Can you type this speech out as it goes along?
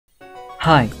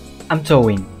Hi, I'm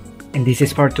Towin, and this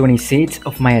is part 26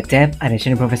 of my attempt at a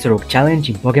Shiny Professor Oak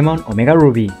challenge in Pokemon Omega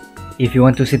Ruby. If you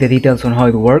want to see the details on how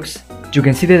it works, you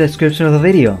can see the description of the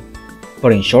video.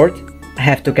 But in short, I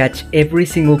have to catch every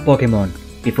single Pokemon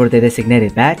before the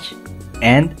designated batch,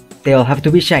 and they all have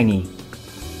to be shiny.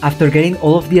 After getting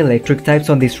all of the electric types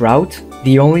on this route,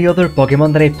 the only other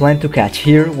Pokemon that I planned to catch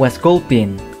here was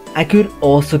GULPIN. I could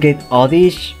also get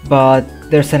Oddish, but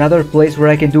there's another place where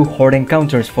I can do horde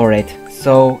encounters for it,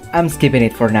 so I'm skipping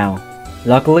it for now.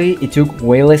 Luckily, it took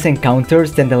way less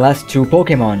encounters than the last two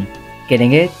Pokemon,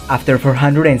 getting it after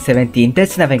 417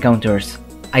 test snap encounters.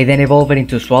 I then evolved it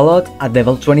into Swalot at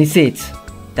level 26.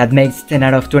 That makes 10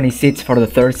 out of 26 for the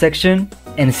third section,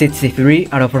 and 63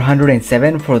 out of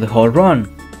 407 for the whole run.